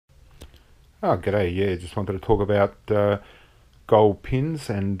Oh, g'day. Yeah, just wanted to talk about gold pins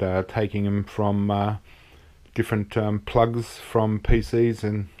and taking them from different plugs from PCs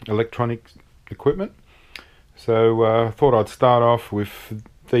and electronic equipment. So I thought I'd start off with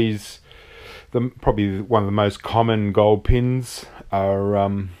these. Probably one of the most common gold pins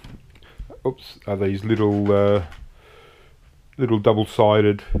are these little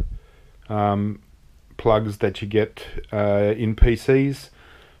double-sided plugs that you get in PCs.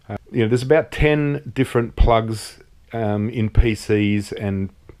 There's about 10 different plugs in PCs and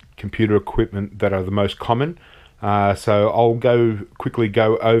computer equipment that are the most common. So I'll quickly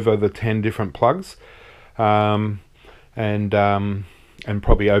go over the 10 different plugs, and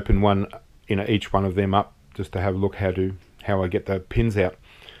probably open each one of them up just to have a look how I get the pins out.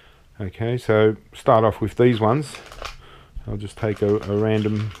 Okay, so start off with these ones. I'll just take a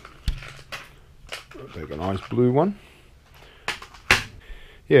random, take a nice blue one.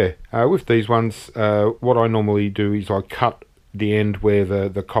 Yeah, with these ones, what I normally do is I cut the end where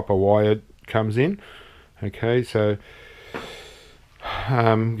the copper wire comes in. Okay, so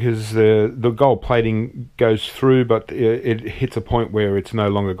because the gold plating goes through, but it hits a point where it's no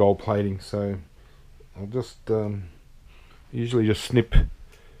longer gold plating. So I'll just usually just snip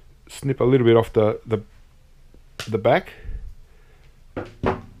a little bit off the back,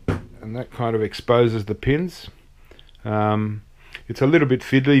 and that kind of exposes the pins. It's a little bit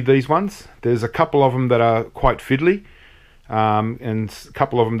fiddly, these ones. There's a couple of them that are quite fiddly, and a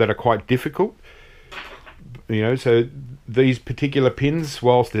couple of them that are quite difficult. So these particular pins,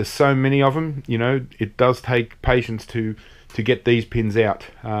 whilst there's so many of them, it does take patience to get these pins out.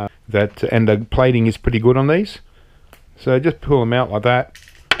 And the plating is pretty good on these. So just pull them out like that.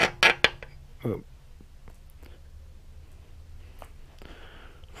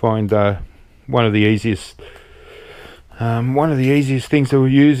 Find one of the easiest things to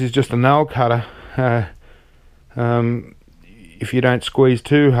use is just a nail cutter. If you don't squeeze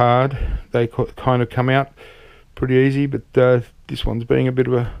too hard, they kind of come out pretty easy. But this one's being a bit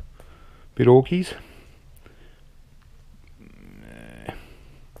awkies.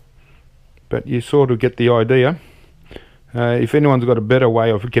 But you sort of get the idea. If anyone's got a better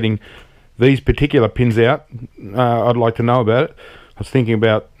way of getting these particular pins out, I'd like to know about it. I was thinking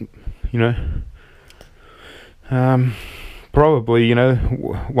about, probably,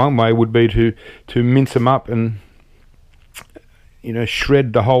 one way would be to mince them up and,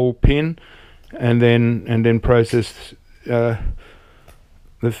 shred the whole pin, and then process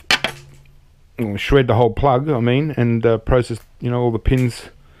shred the whole plug. I mean, and process all the pins,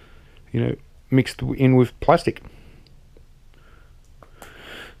 mixed in with plastic.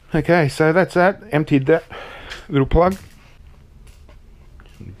 Okay, so that's that. Emptied that little plug.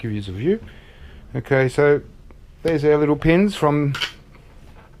 Give you a view. Okay, so there's our little pins from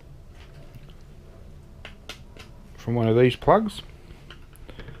one of these plugs,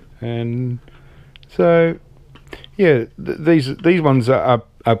 and so yeah, these ones are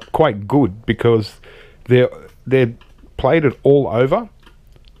quite good because they're plated all over,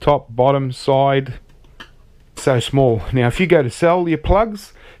 top, bottom, side. So small. Now, if you go to sell your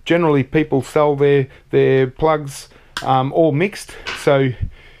plugs, generally people sell their plugs all mixed. So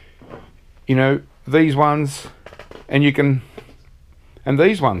these ones and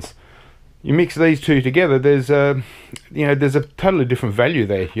these ones, you mix these two together, there's a totally different value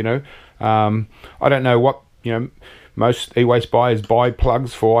there. I don't know what most e-waste buyers buy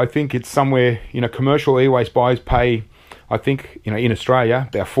plugs for. I think it's somewhere, commercial e-waste buyers pay, I think, in Australia,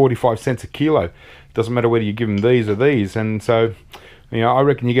 about 45 cents a kilo. Doesn't matter whether you give them these or these. And so I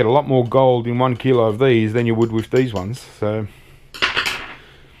reckon you get a lot more gold in 1 kilo of these than you would with these ones. So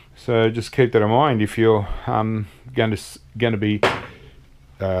just keep that in mind if you're going to be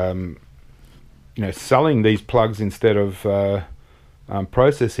selling these plugs instead of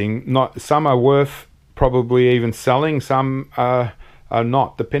processing. Some are worth probably even selling, some are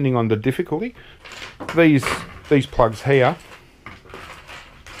not, depending on the difficulty. These plugs here,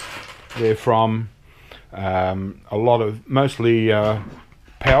 they're from mostly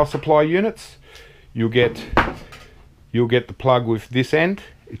power supply units. You'll get the plug with this end.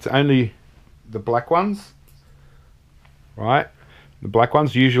 It's only the black ones, right? The black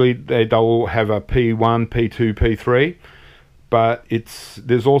ones, usually they'll have a P1, P2, P3, but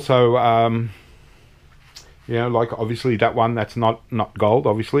there's also like obviously that one, that's not gold,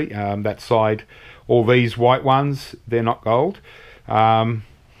 obviously. That side, all these white ones, they're not gold.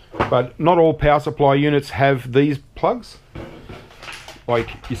 But not all power supply units have these plugs.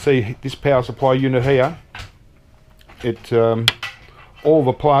 Like you see this power supply unit here, all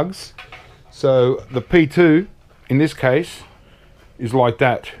the plugs. So the P2 in this case is like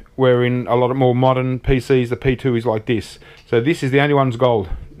that, where in a lot of more modern PCs the P2 is like this. So this is the only one's gold.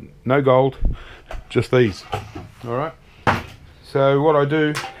 No gold, just these. All right. So what I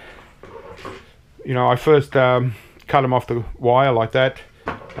do, you know, I first cut them off the wire like that,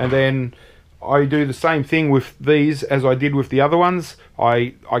 and then I do the same thing with these as I did with the other ones.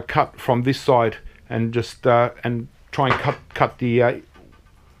 I cut from this side and just and try and cut the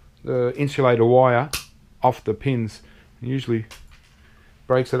insulator wire off the pins. It usually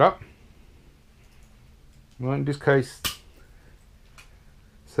breaks it up. Well, in this case,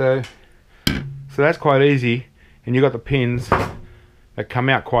 so that's quite easy, and you got the pins that come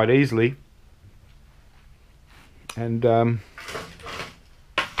out quite easily, and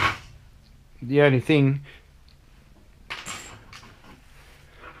the only thing,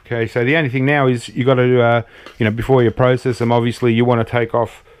 okay, so the only thing now is you got to you know, before you process them, obviously you want to take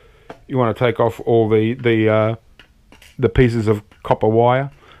off all the pieces of copper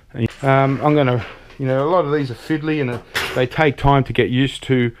wire. And, I'm gonna, you know, a lot of these are fiddly and they take time to get used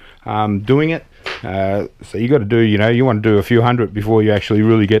to doing it. So you got to do, you know, you want to do a few hundred before you actually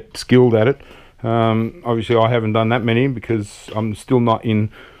really get skilled at it. Obviously I haven't done that many because I'm still not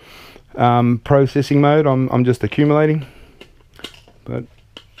in processing mode. I'm just accumulating, but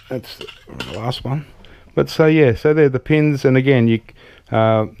that's the last one. But so yeah, so they're the pins, and again,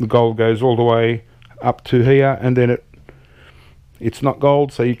 the gold goes all the way up to here, and then it's not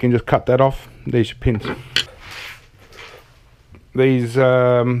gold, so you can just cut that off. There's your pins. These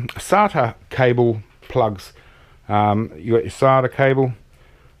SATA cable plugs, you got your SATA cable.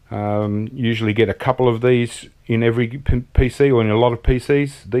 Usually get a couple of these in every PC, or in a lot of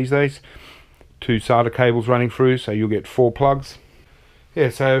PCs these days. 2 SATA cables running through, so you'll get 4 plugs. Yeah,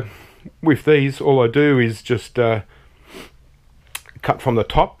 so with these, all I do is just cut from the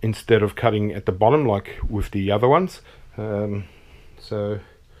top instead of cutting at the bottom like with the other ones. So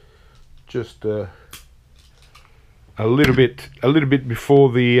just a little bit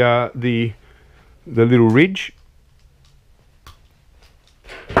before the little ridge.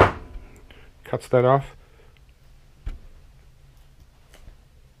 Cuts that off.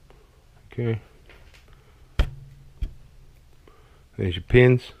 Okay. There's your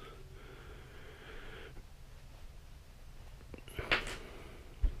pins.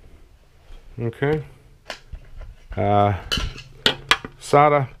 Okay.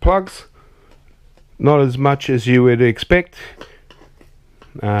 SATA plugs. Not as much as you would expect,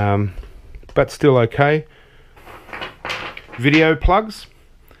 but still okay. Video plugs,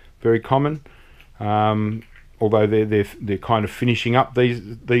 very common. Although they're kind of finishing up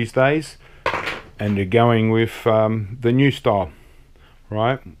these days, and they're going with the new style.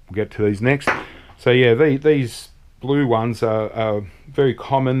 Right, we'll get to these next. So yeah, these blue ones are very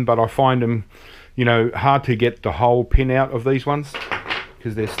common, but I find them, you know, hard to get the whole pin out of these ones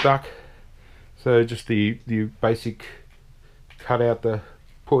because they're stuck. So just the basic pull out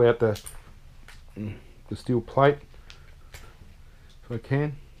the steel plate if I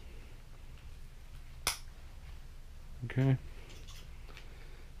can. Okay.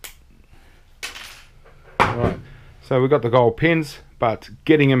 Alright, so we've got the gold pins, but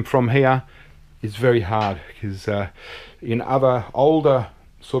getting them from here is very hard because in other older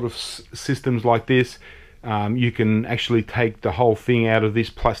sort of systems like this, you can actually take the whole thing out of this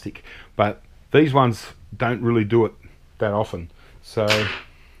plastic, but these ones don't really do it that often. So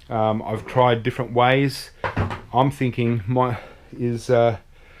I've tried different ways. I'm thinking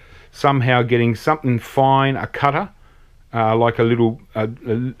somehow getting something fine, a cutter, like a little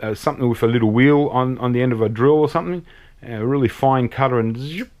something with a little wheel on the end of a drill or something, a really fine cutter,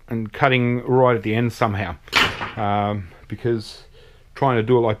 and cutting right at the end somehow, because trying to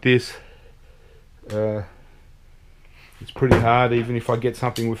do it like this, it's pretty hard. Even if I get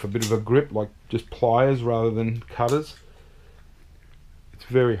something with a bit of a grip, like just pliers rather than cutters, it's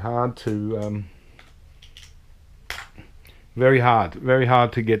very hard to very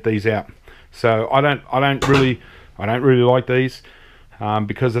hard to get these out. So I don't really like these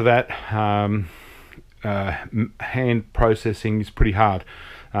because of that. Hand processing is pretty hard.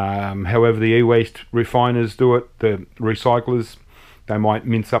 However, the eWaste refiners do it. The recyclers, they might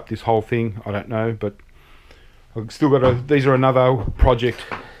mince up this whole thing. I don't know, but I've still got these are another project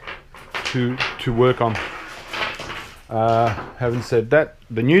to work on. Having said that,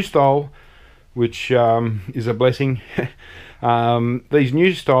 the new style, which is a blessing, these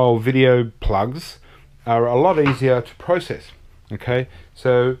new style video plugs are a lot easier to process. Okay,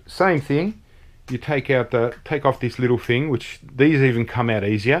 so same thing, you take off this little thing, which these even come out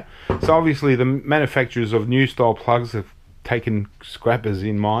easier. So obviously the manufacturers of new style plugs have taken scrappers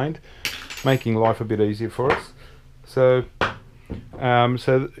in mind, making life a bit easier for us. So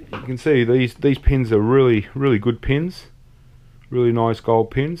So you can see these pins are really good pins, really nice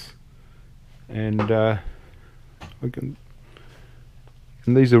gold pins, and and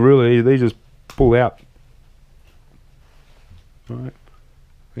these are really, they just pull out. Right,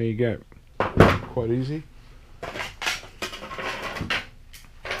 there you go, quite easy.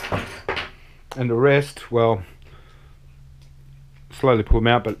 And the rest, well, slowly pull them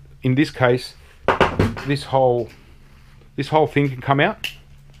out, but in this case this whole thing can come out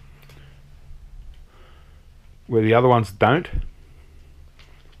where the other ones don't.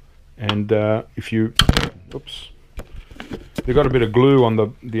 And if you, oops, they've got a bit of glue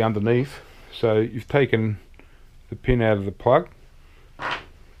on the underneath, so you've taken the pin out of the plug.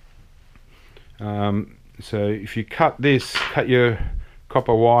 So if you cut your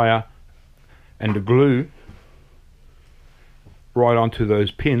copper wire and the glue right onto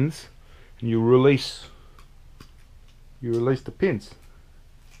those pins, and you release the pins.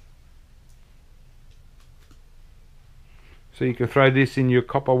 So you can throw this in your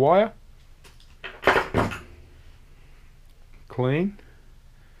copper wire, clean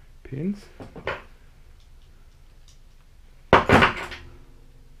pins.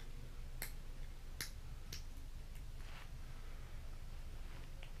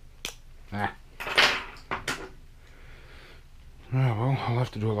 Oh well, I'll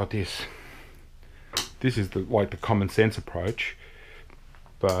have to do it like this. This is like the common sense approach,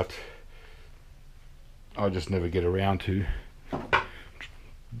 but I just never get around to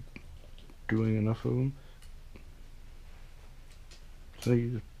doing enough of them. So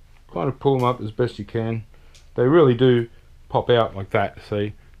you just kind of pull them up as best you can. They really do pop out like that.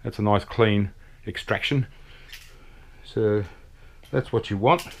 See, that's a nice clean extraction. So that's what you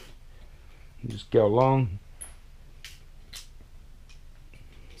want. You just go along,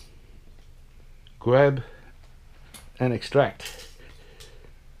 grab and extract.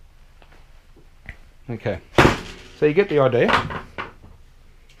 Okay, so you get the idea.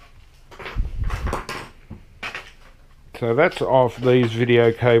 So that's off these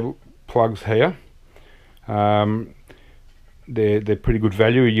video cable plugs here. They're pretty good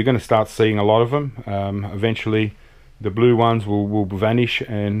value. You're going to start seeing a lot of them. Eventually the blue ones will vanish,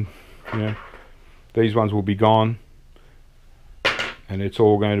 and you know, these ones will be gone, and it's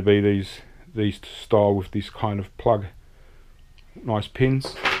all going to be these style with this kind of plug. Nice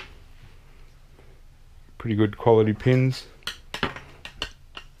pins, pretty good quality pins.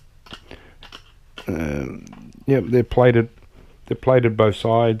 Yep, they're plated both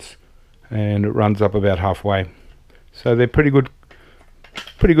sides, and it runs up about halfway, so they're pretty good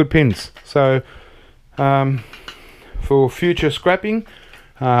pins. So for future scrapping,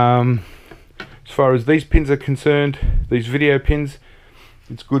 as far as these pins are concerned, these video pins,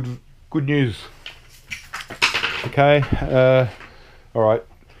 it's good news. Okay, alright,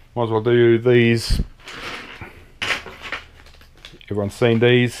 might as well do these. Everyone's seen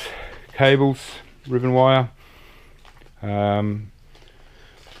these cables, ribbon wire.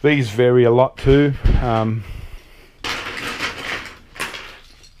 These vary a lot too.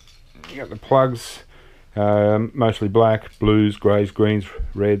 You got the plugs, mostly black, blues, greys, greens,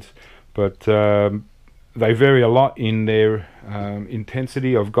 reds, but they vary a lot in their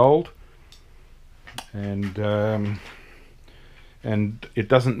intensity of gold, and it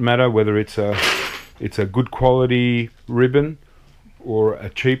doesn't matter whether it's a good quality ribbon or a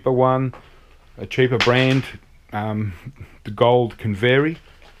cheaper one, a cheaper brand. The gold can vary.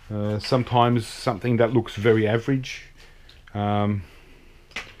 Sometimes something that looks very average, you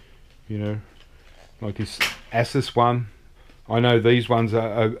know, like this Asus one. I know these ones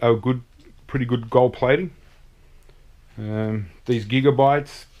are good, pretty good gold plating. These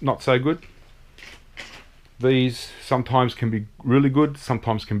Gigabytes, not so good. These sometimes can be really good,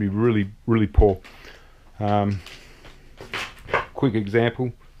 sometimes can be really poor. Quick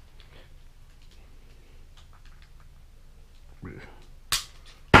example.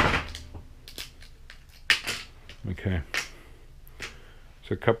 Okay,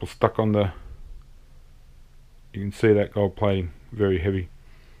 so a couple stuck on the, you can see that gold plating, very heavy.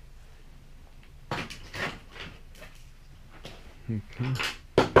 Okay.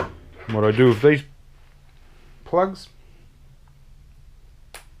 And what I do with these plugs,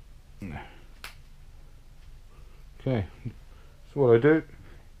 okay, so what I do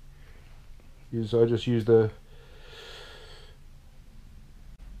is I just use the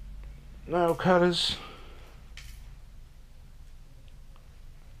nail cutters.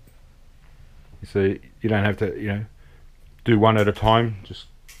 So you don't have to, you know, do one at a time, just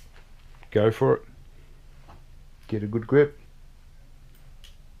go for it, get a good grip,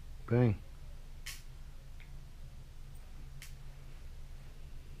 bang.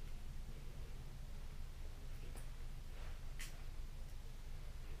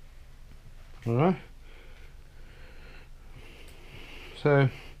 All right. So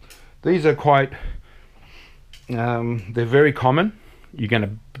these are quite, they're very common. You're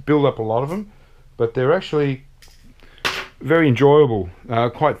going to build up a lot of them, but they're actually very enjoyable,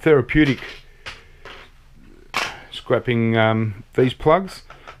 quite therapeutic. Scrapping these plugs,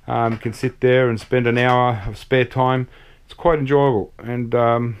 you can sit there and spend an hour of spare time. It's quite enjoyable, and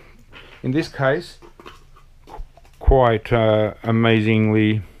in this case, quite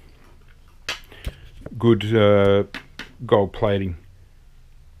amazingly good gold plating.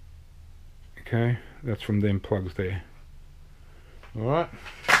 Okay, that's from them plugs there. Alright.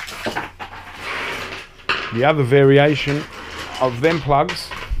 The other variation of them plugs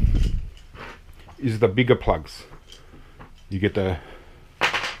is the bigger plugs. You get the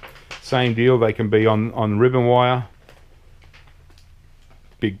same deal. They can be on ribbon wire,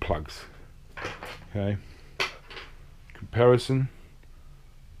 big plugs. Okay. Comparison: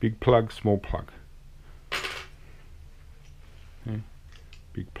 big plug, small plug. Okay.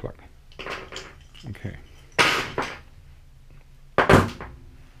 Big plug. Okay.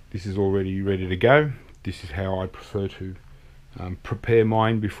 This is already ready to go. This is how I prefer to prepare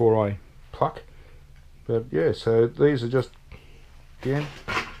mine before I pluck. But yeah, so these are just, again,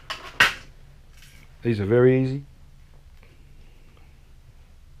 these are very easy.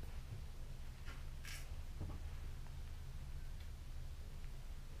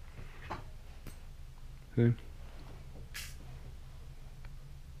 See?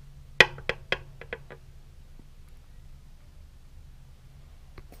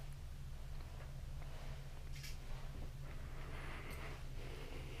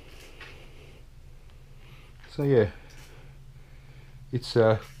 So yeah, it's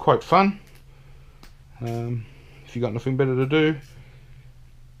quite fun. If you've got nothing better to do,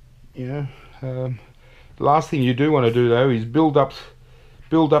 you know. The last thing you do want to do though is build up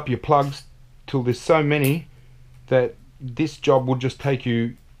your plugs till there's so many that this job would just take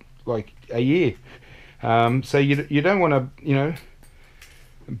you like a year. So you don't want to, you know,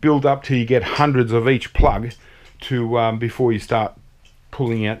 build up till you get hundreds of each plug to before you start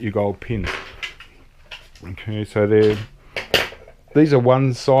pulling out your gold pins. Okay, so these are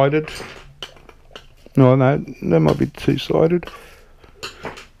one-sided. No, they might be two-sided.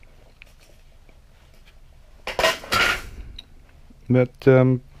 But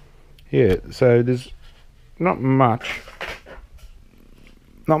yeah, so there's not much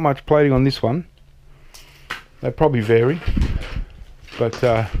plating on this one. They probably vary, but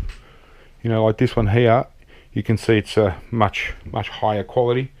you know, like this one here, you can see it's a much higher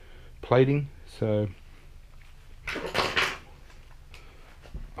quality plating. So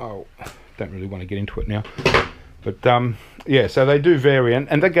oh, don't really want to get into it now, but yeah, so they do vary,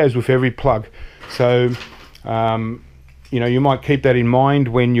 and that goes with every plug. So you know, you might keep that in mind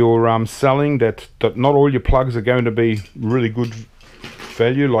when you're selling, that not all your plugs are going to be really good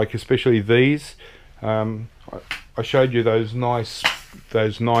value, like especially these. I showed you those nice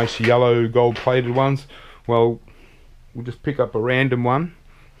yellow gold plated ones. Well, we'll just pick up a random one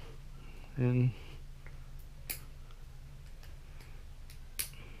and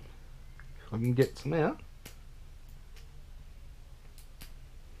I can get some out.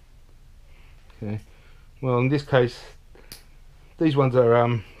 Okay. Well, in this case, these ones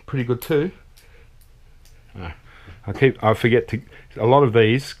are pretty good too. I forget to. A lot of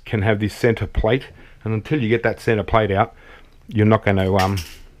these can have this center plate, and until you get that center plate out, you're not going to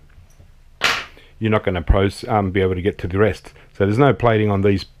be able to get to the rest. So there's no plating on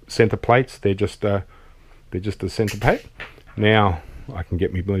these center plates. They're just a center plate. Now I can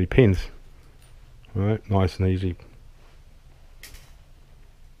get me bloody pins. All right, nice and easy.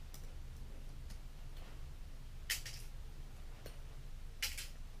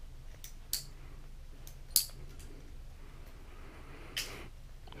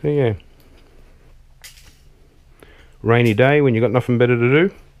 So yeah, rainy day when you've got nothing better to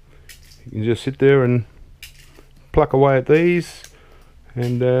do, you can just sit there and pluck away at these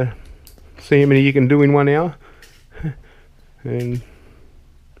and see how many you can do in 1 hour. And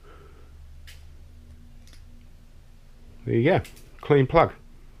there you go, clean plug.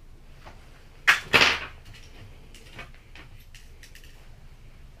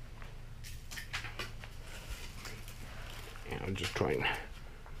 I'll just try and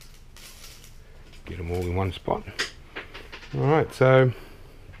get them all in one spot. Alright, so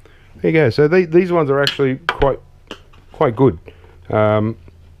there you go. So these ones are actually quite good. You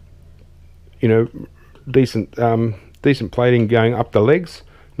know, decent plating going up the legs.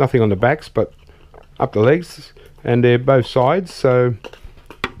 Nothing on the backs, but up the legs, and they're both sides. So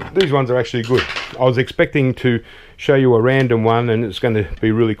these ones are actually good. I was expecting to show you a random one, and it's going to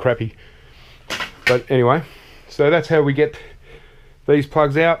be really crappy. But anyway, so that's how we get these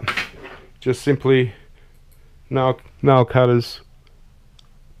plugs out. Just simply nail cutters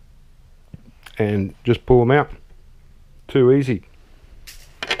and just pull them out. Too easy.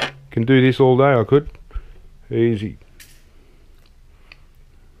 Can do this all day. I could. Easy.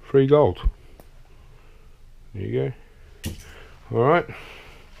 Free gold. There you go. All right.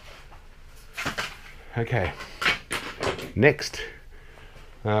 Okay. Next,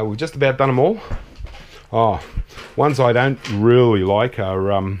 we've just about done them all. Oh, ones I don't really like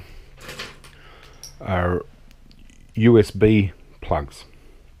are USB plugs.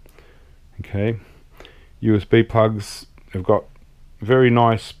 Okay, USB plugs have got very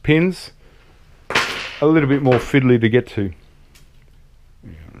nice pins, a little bit more fiddly to get to.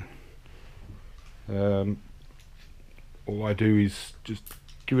 All I do is just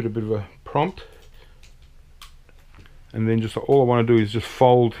give it a bit of a prompt, and then just all I want to do is just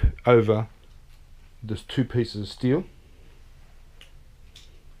fold over just two pieces of steel.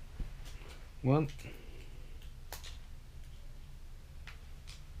 One.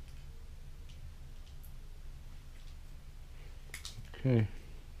 Okay.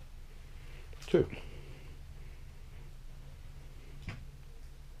 Two.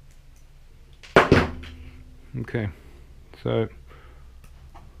 Okay. So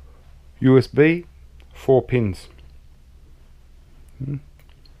USB 4 pins.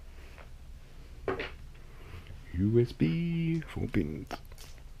 USB 4 pins.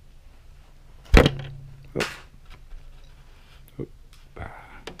 Oh. Oh.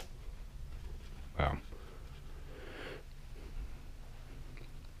 Wow.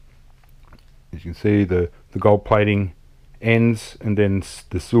 As you can see, the gold plating ends, and then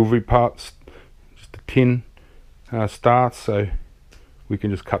the silvery parts, just the tin starts, so we can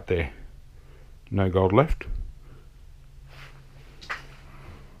just cut there. No gold left.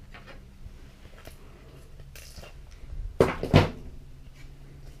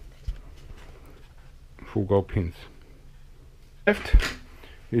 Full gold pins. Left,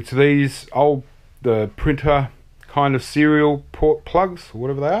 it's these old the printer kind of serial port plugs, or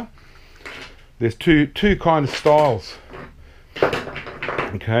whatever they are. There's two kind of styles.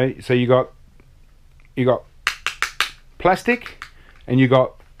 Okay, so you got plastic, and you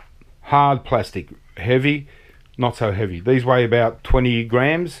got hard plastic, heavy, not so heavy. These weigh about 20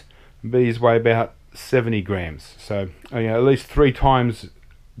 grams. These weigh about 70 grams. So at least 3 times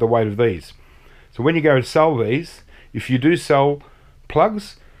the weight of these. So when you go to sell these, if you do sell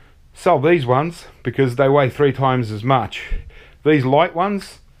plugs, sell these ones because they weigh 3 times as much. These light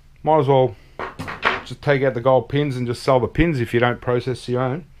ones, might as well just take out the gold pins and just sell the pins if you don't process your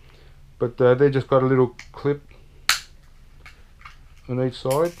own. But they've just got a little clip on each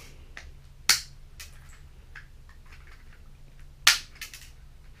side.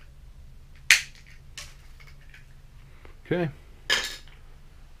 Okay.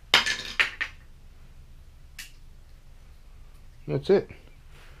 That's it.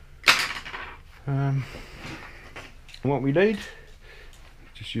 What we need,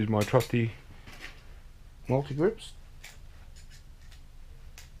 just use my trusty multi-grips.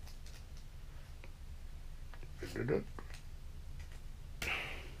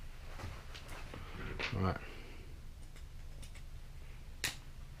 Right.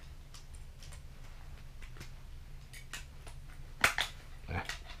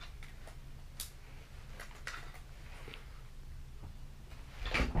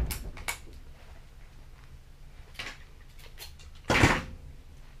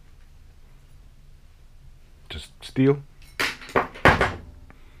 Just steel.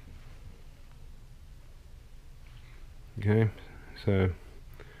 Okay, so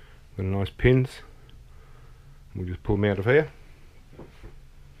got a nice pins. We'll just pull them out of here.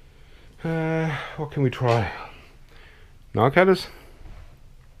 What can we try? Nail cutters.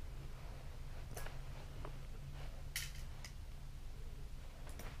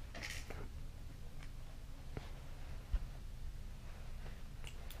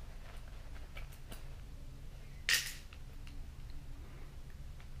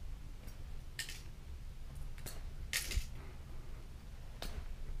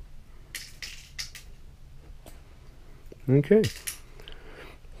 Okay,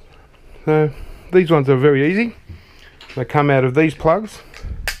 so these ones are very easy. They come out of these plugs,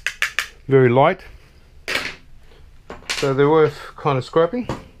 very light, so they're worth kind of scrapping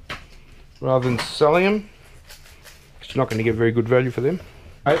rather than selling them, because you're not going to get very good value for them.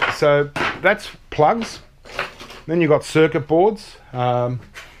 Okay, so that's plugs. Then you've got circuit boards,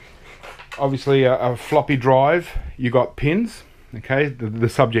 obviously a floppy drive, you got pins. Okay, the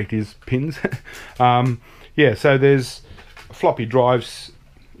subject is pins. Yeah, so there's floppy drives,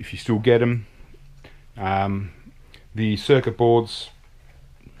 if you still get them. The circuit boards,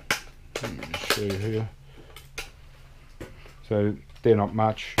 let me just show you here. So they're not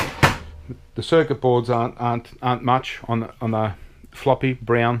much. The circuit boards aren't much on the floppy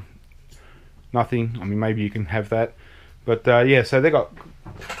brown. Nothing. I mean, maybe you can have that, but yeah. So they got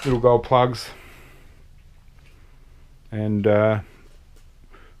little gold plugs, and they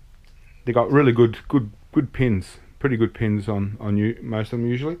got really good pins. Pretty good pins on most of them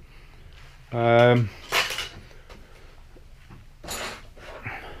usually.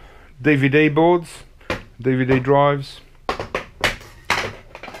 DVD boards, DVD drives.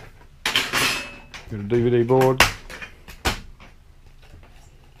 Got a DVD board.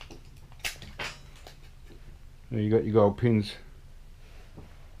 There you got your gold pins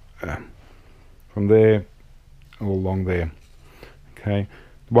from there all along there. Okay,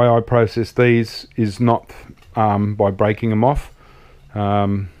 the way I process these is not by breaking them off.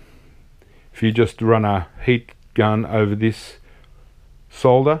 If you just run a heat gun over this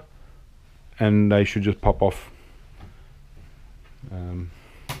solder, and they should just pop off.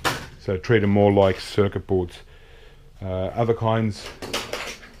 So treat them more like circuit boards. Other kinds,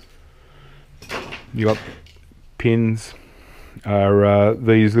 you got pins, are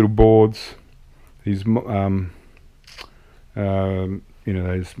these little boards, these you know,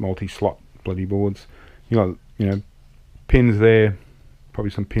 those multi-slot bloody boards. You got, you know, pins there, probably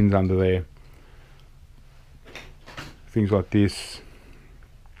some pins under there, things like this.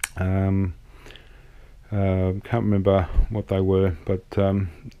 Can't remember what they were, but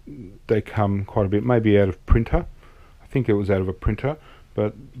they come quite a bit, maybe out of printer. I think it was out of a printer,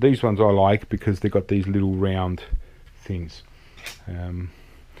 but these ones I like because they've got these little round things.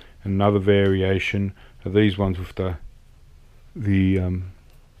 Another variation are these ones with the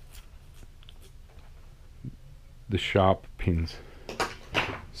sharp pins.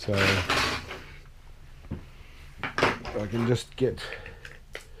 So I can just get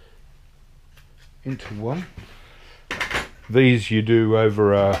into one. These you do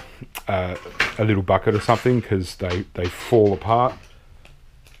over a little bucket or something, because they fall apart.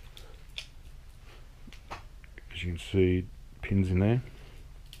 As you can see, pins in there.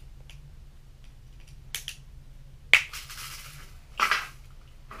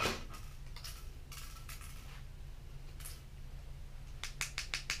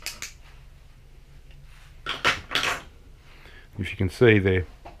 If you can see, they're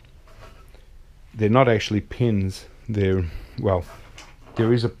not actually pins. They're, well,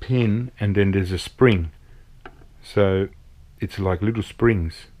 there is a pin and then there's a spring, so it's like little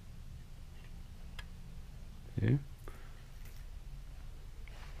springs. Yeah,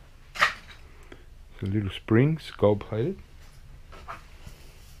 so little springs, gold plated.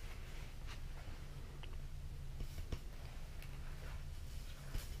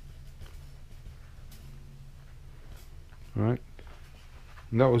 Right,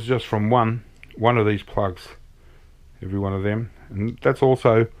 and that was just from one of these plugs, every one of them, and that's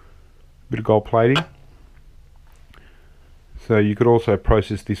also a bit of gold plating. So you could also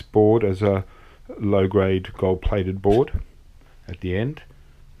process this board as a low grade gold plated board at the end.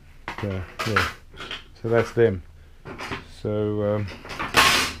 So yeah, so that's them. So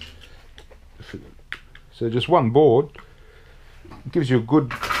so just one board gives you a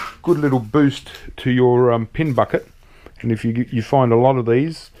good little boost to your pin bucket. And if you find a lot of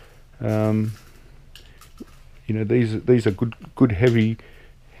these, you know, these are good heavy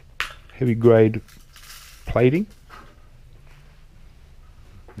grade plating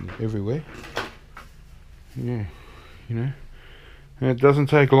everywhere. Yeah, you know, and it doesn't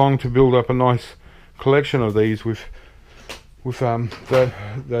take long to build up a nice collection of these with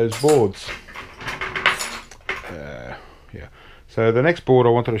those boards. Yeah. So the next board I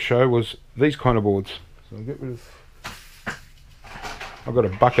wanted to show was these kind of boards. So I'll get rid of. I've got a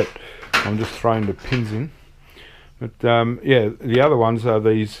bucket. I'm just throwing the pins in. But yeah, the other ones are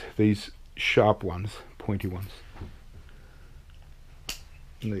these sharp ones, pointy ones,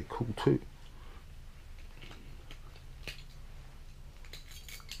 and they're cool too.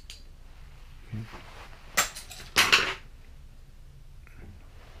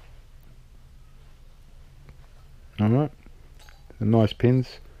 Alright, the nice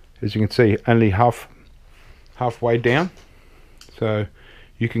pins, as you can see, only halfway down, so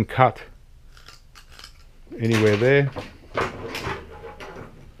you can cut anywhere there.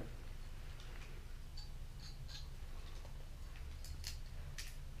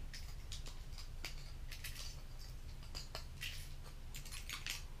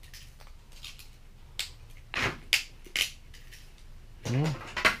 Yeah.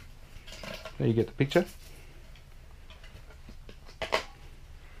 There you get the picture.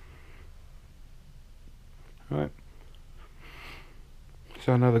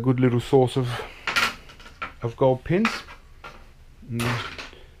 So another good little source of gold pins. And,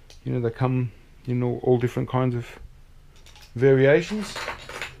 you know, they come in all different kinds of variations.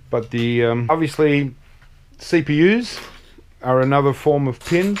 But the obviously CPUs are another form of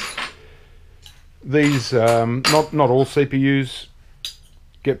pins. These not all CPUs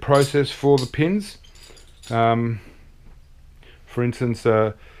get processed for the pins. For instance,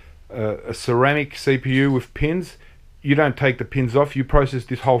 a ceramic CPU with pins, you don't take the pins off, you process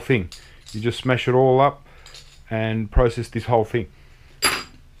this whole thing. You just smash it all up and process this whole thing.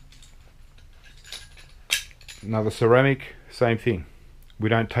 Another ceramic, same thing. We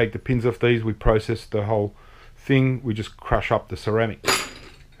don't take the pins off these, we process the whole thing, we just crush up the ceramic.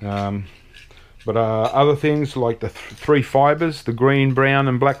 But other things like the three fibers, the green, brown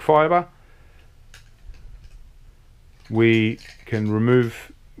and black fiber, we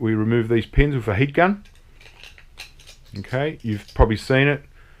remove these pins with a heat gun. Okay, you've probably seen it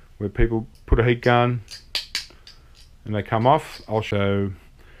where people put a heat gun and they come off. I'll show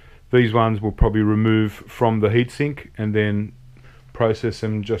these ones we'll probably remove from the heatsink and then process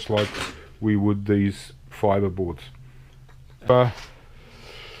them just like we would these fiber boards.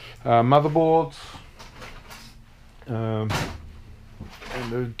 Motherboards and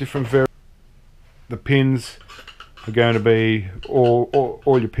the different the pins are going to be all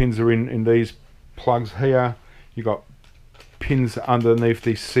your pins are in these plugs here. You got pins underneath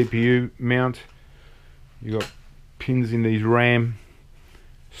the CPU mount. You got pins in these RAM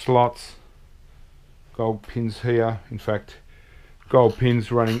slots. Gold pins here. In fact, gold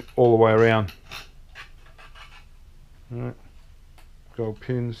pins running all the way around. All right. Gold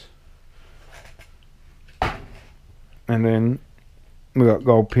pins, and then we got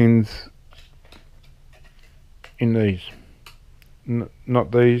gold pins in these,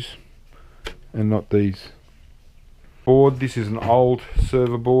 not these and not these. Board, this is an old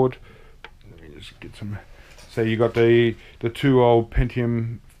server board. Let me just get some. So you got the two old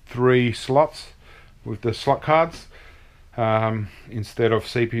Pentium 3 slots with the slot cards. Instead of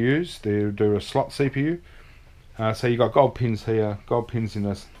CPUs, they're a slot CPU. So you got gold pins here, gold pins in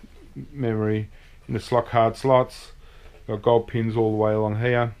the memory, in the slot card slots. Got gold pins all the way along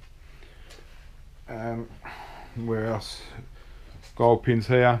here. Where else? Gold pins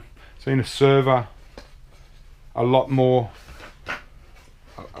here. So in a server, a lot more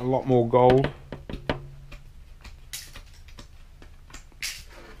gold.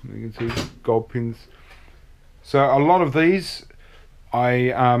 You can see gold pins. So a lot of these,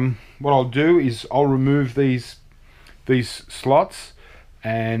 what I'll do is I'll remove these slots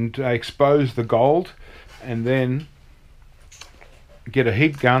and expose the gold, and then get a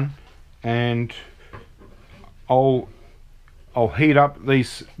heat gun and I'll heat up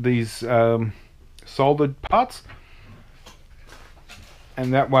these soldered parts,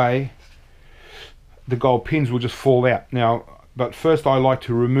 and that way the gold pins will just fall out. Now, but first I like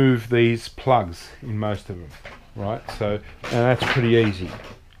to remove these plugs in most of them, right? So, and that's pretty easy.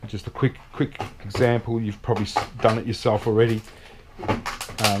 Just a quick example. You've probably done it yourself already.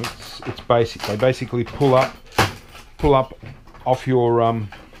 It's basic. They basically pull up off your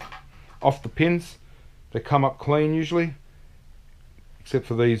off the pins. They come up clean usually, except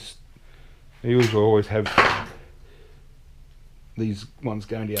for these. You usually always have these ones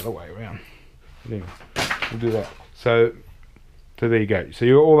going the other way around. But anyway, we'll do that. So there you go. So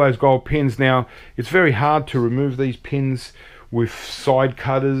all those gold pins. Now it's very hard to remove these pins with side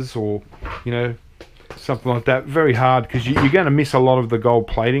cutters or something like that. Very hard, because you're going to miss a lot of the gold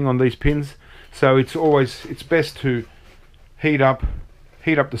plating on these pins. So it's best to heat up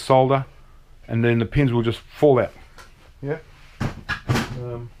the solder, and then the pins will just fall out. Yeah.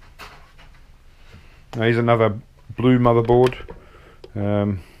 Here's another blue motherboard.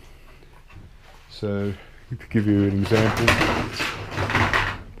 So to give you an example,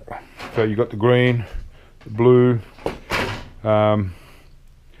 so you got the green, the blue.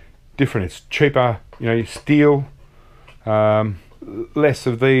 Different. It's cheaper. Steel. Less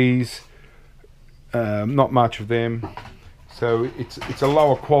of these. Not much of them. So it's a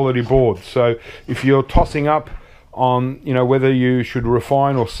lower quality board. So if you're tossing up on whether you should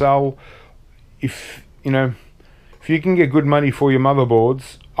refine or sell, if you can get good money for your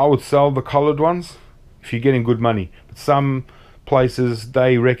motherboards, I would sell the colored ones if you're getting good money. But some places,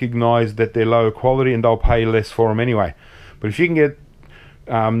 they recognize that they're lower quality and they'll pay less for them anyway. But if you can get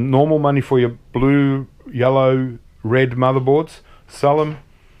normal money for your blue, yellow, red motherboards, sell them.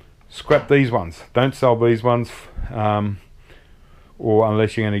 Scrap these ones. Don't sell these ones, or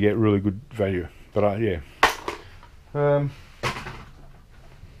unless you're going to get really good value. But yeah.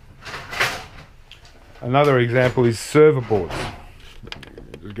 Another example is server boards.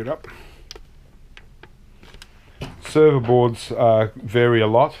 just get up. Server boards vary a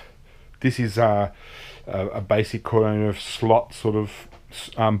lot. This is a basic kind of slot sort of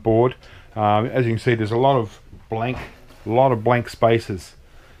board. As you can see, there's a lot of blank spaces.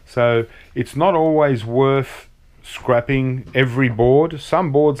 So it's not always worth scrapping every board.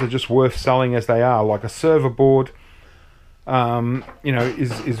 Some boards are just worth selling as they are. Like a server board, you know,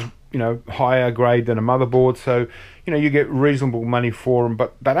 is you know, higher grade than a motherboard. So you know, you get reasonable money for them,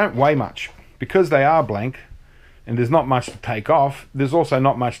 but they don't weigh much because they are blank, and there's not much to take off. There's also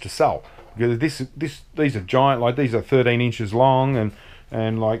not much to sell because these are giant. Like these are 13 inches long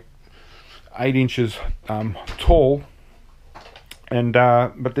and like 8 inches tall. And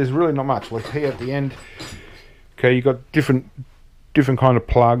but there's really not much. Like here at the end, okay, you got different kind of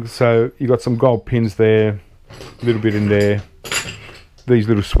plugs. So you got some gold pins there, a little bit in there. These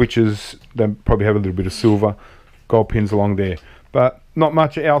little switches, they probably have a little bit of silver, gold pins along there, but not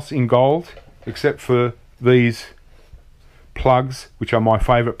much else in gold except for these plugs, which are my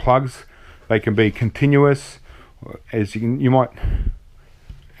favorite plugs. They can be continuous, as you might,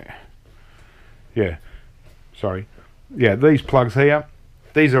 yeah, sorry. Yeah, these plugs here,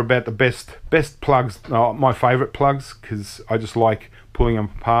 these are about the best plugs, my favorite plugs, because I just like pulling them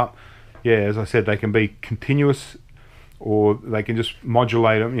apart. Yeah, as I said, they can be continuous, or they can just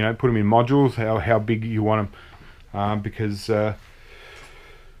modulate them, you know, put them in modules, how big you want them, because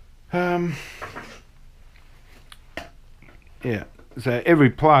yeah, so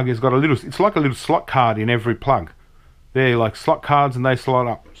every plug has got a little, it's like a little slot card in every plug. They're like slot cards and they slot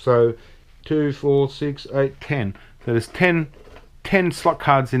up. So 2, 4, 6, 8, 10. So there's 10 slot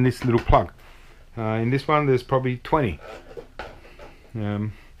cards in this little plug. In this one there's probably 20.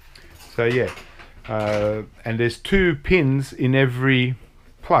 So yeah, and there's 2 pins in every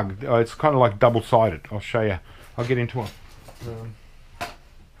plug. It's kind of like double-sided. I'll show you. I'll get into one.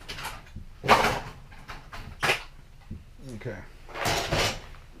 Okay.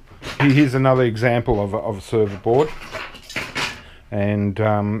 Here's another example of a server board, and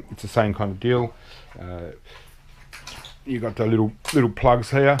it's the same kind of deal. You got the little plugs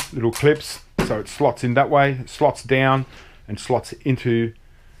here, little clips, so it slots in that way, it slots down and slots into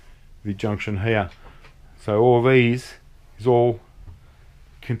the junction here. So all these is all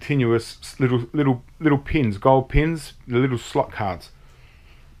continuous little pins, gold pins, the little slot cards.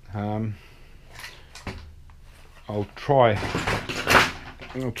 I'll try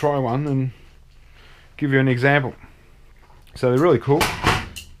one and give you an example. So they're really cool.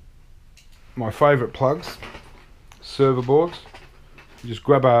 My favorite plugs, server boards. You just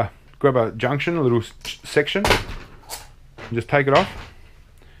grab a junction, a little section, and just take it off.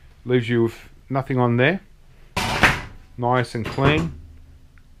 Leaves you with nothing on there. Nice and clean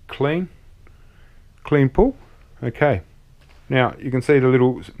pull. Okay, now you can see the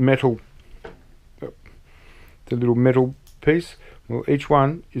little metal piece. Well, each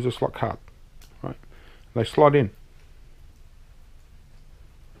one is a slot card, right? They slot in.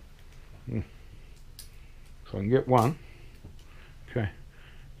 So I can get one. Okay,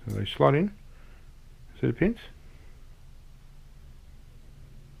 so they slot in. See the pins?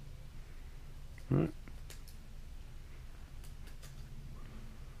 Right.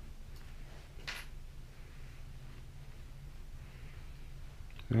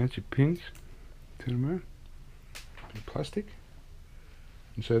 So that's your pins. Turn them around. Bit of plastic.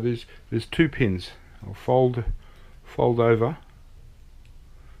 And so there's 2 pins. I'll fold over.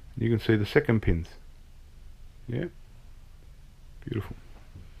 You can see the second pins. Yeah, beautiful.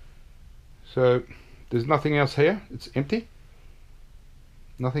 So there's nothing else here. It's empty.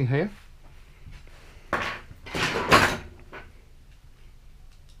 Nothing here.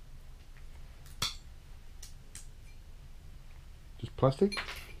 Just plastic.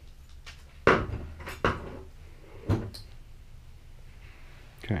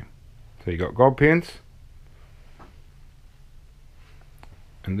 Okay, so you got gold pins,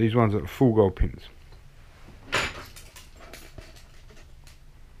 and these ones are full gold pins.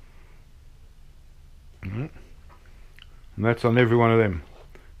 And that's on every one of them,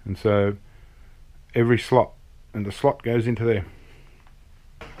 and so every slot, and the slot goes into there.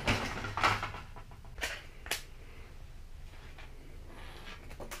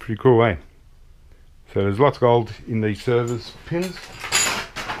 Pretty cool, eh? So there's lots of gold in these servers pins,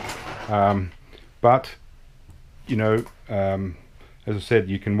 but you know, as I said,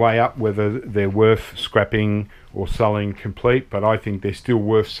 you can weigh up whether they're worth scrapping or selling complete, but I think they're still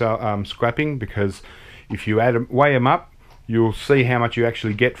worth scrapping, because if you weigh them up, you'll see how much you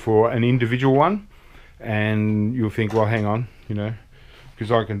actually get for an individual one, and you'll think, well, hang on, you know,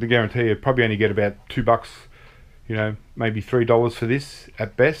 because I can guarantee you probably only get about $2, you know, maybe $3 for this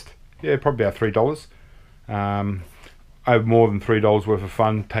at best. Yeah, probably about $3. I have more than $3 worth of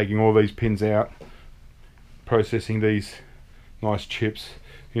fun taking all these pins out, processing these nice chips.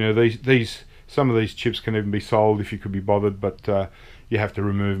 You know, these some of these chips can even be sold if you could be bothered, but you have to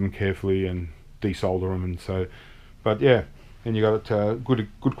remove them carefully and desolder them, and so. But yeah, and you got good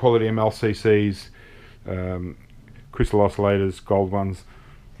quality MLCCs, crystal oscillators, gold ones.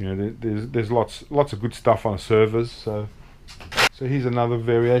 You know, there's lots of good stuff on servers. So here's another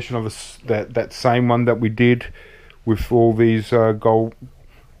variation of that same one that we did with all these gold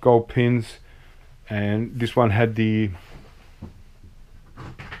pins, and this one had it's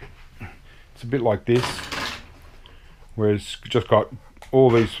a bit like this, where it's just got all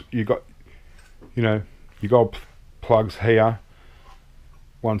these. You got your gold plugs here,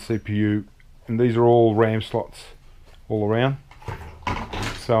 one CPU, and these are all RAM slots all around.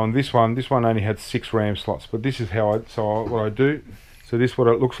 So on this one only had 6 RAM slots, but this is how what I do. So this is what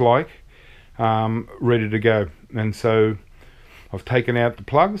it looks like, ready to go. And so I've taken out the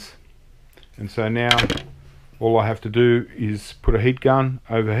plugs, and so now all I have to do is put a heat gun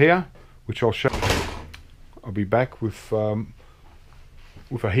over here, which I'll show. I'll be back with a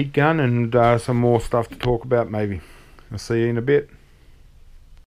heat gun and some more stuff to talk about maybe. I'll see you in a bit.